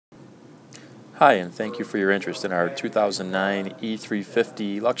Hi, and thank you for your interest in our 2009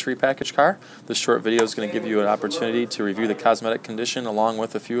 E350 luxury package car. This short video is going to give you an opportunity to review the cosmetic condition along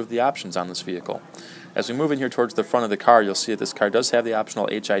with a few of the options on this vehicle. As we move in here towards the front of the car, you'll see that this car does have the optional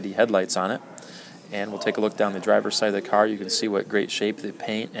HID headlights on it. And we'll take a look down the driver's side of the car. You can see what great shape the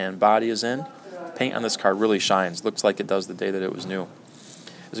paint and body is in. Paint on this car really shines. Looks like it does the day that it was new.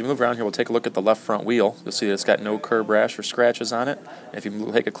 As we move around here, we'll take a look at the left front wheel. You'll see that it's got no curb rash or scratches on it. And if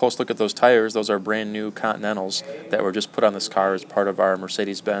you take a close look at those tires, those are brand new Continentals that were just put on this car as part of our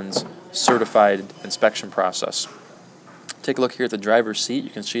Mercedes-Benz certified inspection process. Take a look here at the driver's seat. You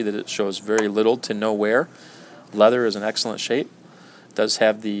can see that it shows very little to no wear. Leather is in excellent shape. It does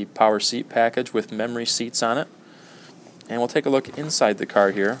have the power seat package with memory seats on it. And we'll take a look inside the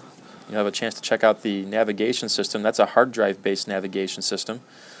car here. You have a chance to check out the navigation system. That's a hard drive based navigation system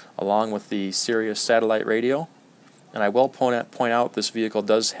along with the Sirius satellite radio. And I will point out this vehicle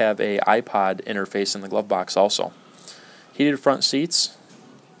does have a iPod interface in the glove box also. Heated front seats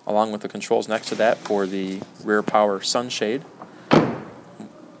along with the controls next to that for the rear power sunshade,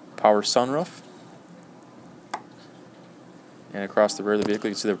 power sunroof. And across the rear of the vehicle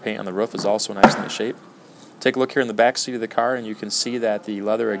you can see the paint on the roof is also in excellent shape. Take a look here in the back seat of the car and you can see that the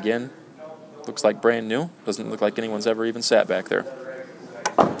leather again looks like brand new. Doesn't look like anyone's ever even sat back there.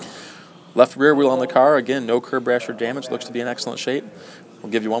 Left rear wheel on the car, again, no curb rash or damage. Looks to be in excellent shape.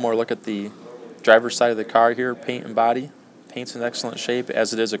 We'll give you one more look at the driver's side of the car here, paint and body. Paint's in excellent shape,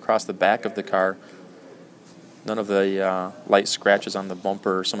 as it is across the back of the car. None of the light scratches on the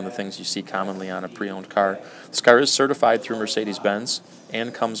bumper or some of the things you see commonly on a pre-owned car. This car is certified through Mercedes-Benz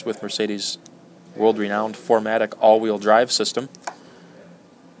and comes with Mercedes' world-renowned 4Matic all-wheel drive system.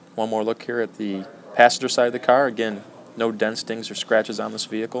 One more look here at the passenger side of the car. Again, no dents, dings, or scratches on this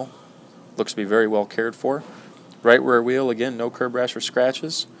vehicle. Looks to be very well cared for. Right rear wheel, again, no curb rash or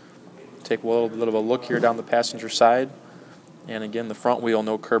scratches. Take a little bit of a look here down the passenger side. And again, the front wheel,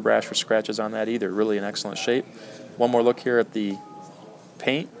 no curb rash or scratches on that either. Really in excellent shape. One more look here at the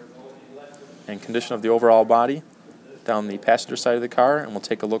paint and condition of the overall body down the passenger side of the car, and we'll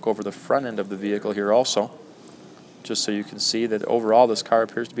take a look over the front end of the vehicle here also, just so you can see that overall this car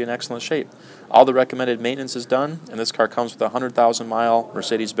appears to be in excellent shape. All the recommended maintenance is done, and this car comes with a 100,000 mile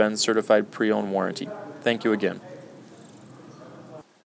Mercedes-Benz certified pre-owned warranty. Thank you again.